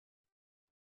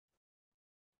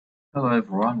Hello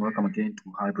everyone, welcome again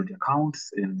to Hybrid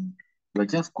Accounts, and we're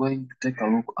just going to take a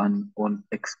look on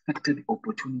expected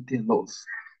opportunity loss.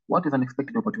 What is an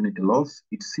expected opportunity loss?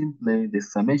 It's simply the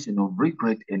summation of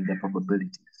regret and the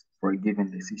probabilities for a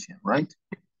given decision, right?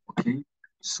 Okay,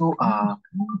 so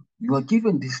you are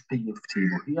given this payoff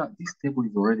table here. This table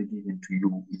is already given to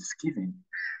you. It's given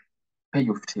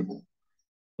payoff table,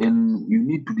 and you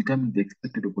need to determine the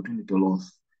expected opportunity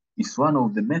loss. It's one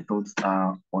of the methods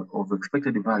of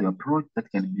expected value approach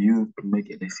that can be used to make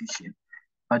a decision.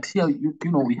 But here, you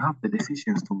know, we have the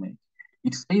decisions to make.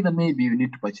 It's either maybe you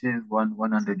need to purchase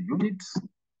 100 units,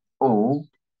 or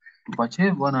to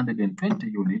purchase 120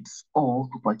 units, or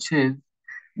to purchase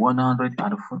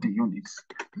 140 units.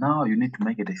 Now you need to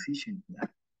make a decision here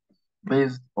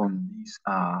based on this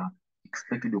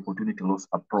expected opportunity loss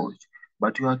approach.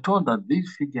 But you are told that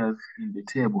these figures in the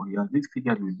table here, these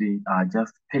figures within are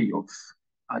just payoffs.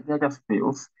 They are just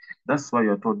payoffs. That's why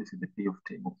you are told this is the payoff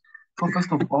table. So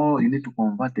first of all, you need to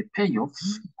convert the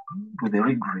payoffs to the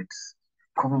regrets.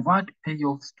 Convert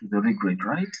payoffs to the regret,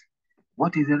 right?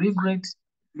 What is a regret?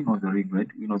 You know the regret.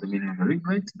 You know the meaning of the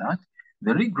regret. That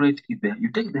the regret is that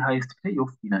you take the highest payoff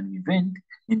in an event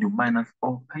and you minus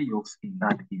all payoffs in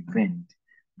that event.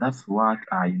 That's what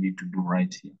you need to do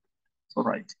right here. All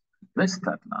right, let's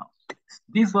start now.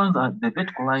 These ones are the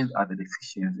vertical lines are the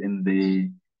decisions, and the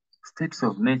states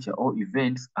of nature or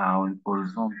events are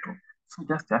horizontal. So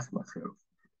just ask yourself,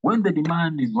 when the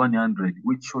demand is 100,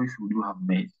 which choice would you have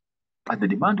made? At the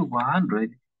demand of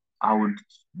 100, I would,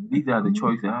 these are the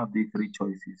choices. I have these three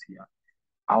choices here.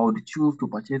 I would choose to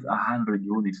purchase 100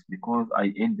 units because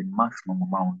I earn the maximum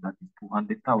amount, that is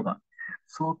 200,000.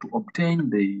 So to obtain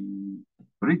the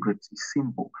regrets is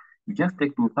simple. You just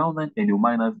take 2,000 and you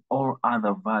minus all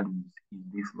other values in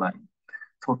this line.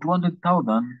 So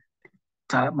 200,000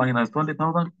 minus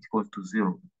 20,000 equals to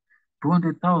 0.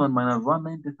 200,000 minus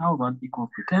 190,000 equals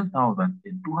to 10,000,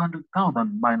 and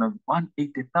 200,000 minus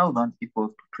 180,000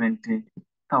 equals to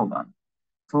 20,000.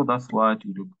 So that's what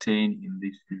you'd obtain in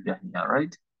this figure here,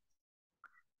 right?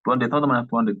 200,000 minus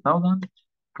 200,000,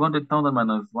 200,000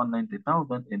 minus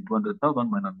 190,000, and 200,000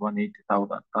 minus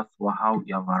 180,000. That's how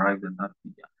you have arrived at that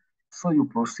figure. So you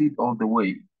proceed all the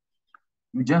way.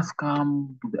 You just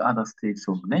come to the other states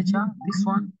of nature, this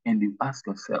one, and you ask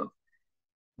yourself,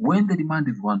 when the demand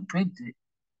is 120,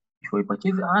 if I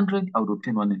purchase 100, I would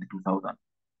obtain 192,000.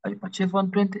 I purchase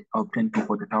 120, I obtain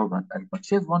 240,000. I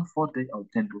purchase 140, I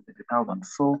obtain 230,000.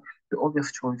 So the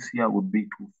obvious choice here would be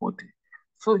 240.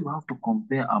 So you have to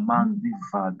compare among these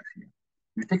values here.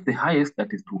 You take the highest,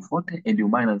 that is 240, and you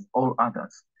minus all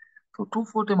others. So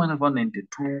 240 minus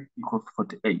 192 equals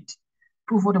 48.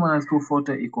 240 minus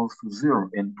 240 equals to 0,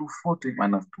 and 240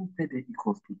 minus 230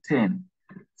 equals to 10.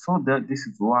 So that this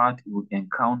is what you will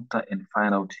encounter and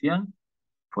find out here.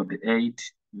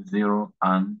 48, 0,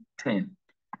 and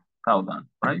 10,000,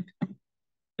 right?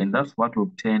 And that's what we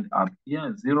obtained up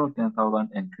here, 0, 10,000,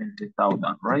 and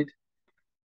 20,000, right?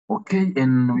 Okay,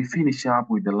 and we finish up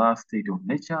with the last state of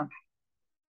nature.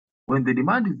 When the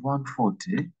demand is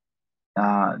 140,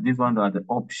 these ones are the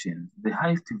options. The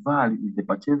highest value is the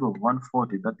purchase of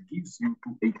 140 that gives you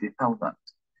 280,000.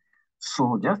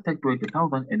 So just take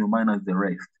 280,000 and you minus the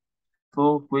rest.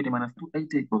 So 280 minus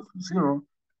 280 equals to 0.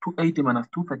 280 minus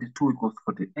 232 equals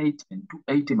 48, and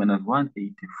 280 minus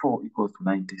 184 equals to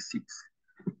 96.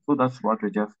 So that's what we're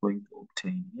just going to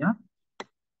obtain here.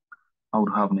 I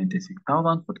would have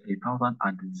 96,000, 48,000,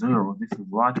 and 0. This is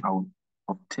what I would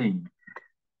obtain.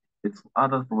 Its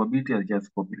other probability are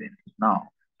just copy them. Now,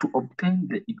 to obtain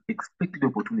the expected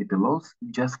opportunity loss,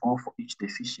 you just go for each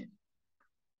decision.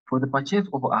 For the purchase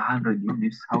of 100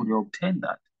 units, how do you obtain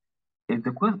that? If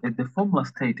the formula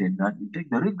stated that you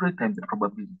take the regret times the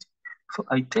probability. So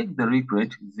I take the regret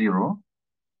 0,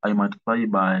 I multiply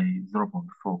by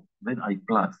 0.4, then I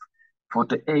plus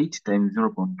 48 times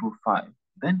 0.25,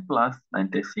 then plus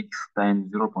 96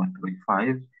 times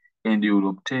 0.35, and you will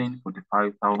obtain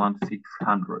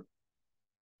 45,600.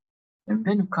 And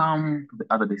then you come to the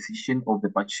other decision of the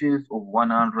purchase of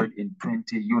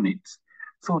 120 units.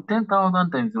 So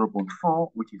 10,000 times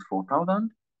 0.4, which is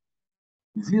 4,000,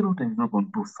 0 times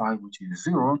 0.25, which is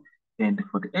 0, and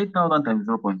 48,000 times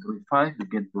 0.35, you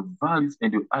get those values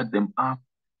and you add them up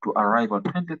to arrive at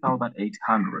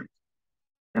 20,800.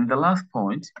 And the last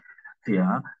point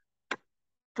here,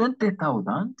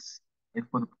 20,000 is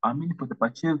for the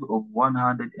purchase of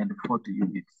 140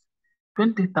 units.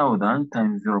 20,000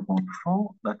 times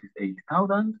 0.4, that is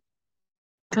 8,000.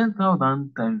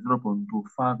 10,000 times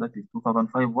 0.25, that is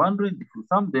 2,500. If you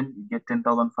sum them, you get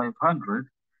 10,500.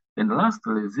 And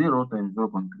lastly, 0 times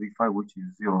 0.35, which is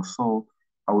 0. So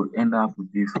I will end up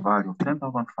with this value of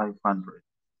 10,500.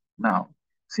 Now,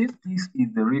 since this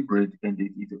is the real rate and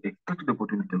it is the expected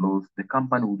opportunity loss, the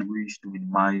company would wish to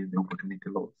minimize the opportunity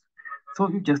loss. So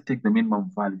you just take the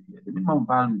minimum value here. The minimum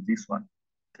value is this one,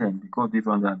 10, because these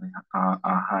ones are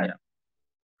higher.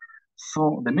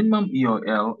 So the minimum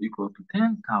EOL equals to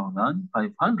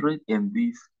 10,500, and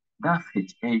this gas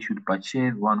HA should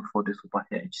purchase 140 super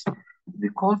H. The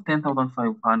cost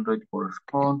 10,500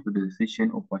 corresponds to the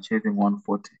decision of purchasing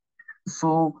 140.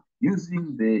 So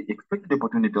using the expected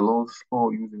opportunity loss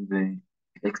or using the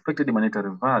expected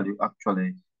monetary value,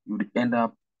 actually you would end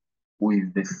up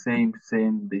with the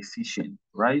same decision,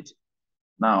 right?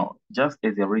 Now, just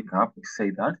as a recap, we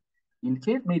say that in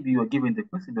case maybe you are given the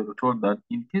question that you're told that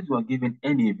in case you are given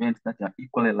any events that are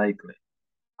equally likely,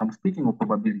 I'm speaking of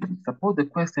probabilities. Suppose the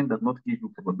question does not give you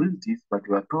probabilities, but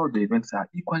you are told the events are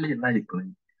equally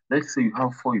likely. Let's say you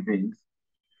have 4 events.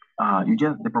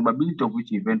 The probability of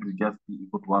which event will just be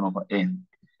equal to 1 over n.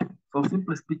 So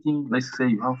simply speaking, let's say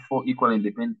you have 4 equally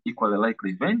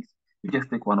likely events. You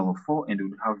just take 1 over 4 and you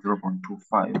will have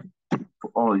 0.25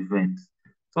 for all events.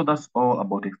 So that's all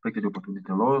about expected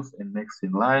opportunity loss. And next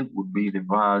in line would be the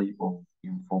value of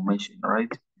information,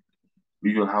 right?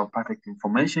 We will have perfect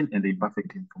information and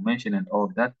imperfect information and all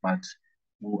of that, but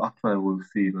we'll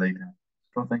see later.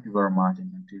 So thank you very much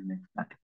and until next time.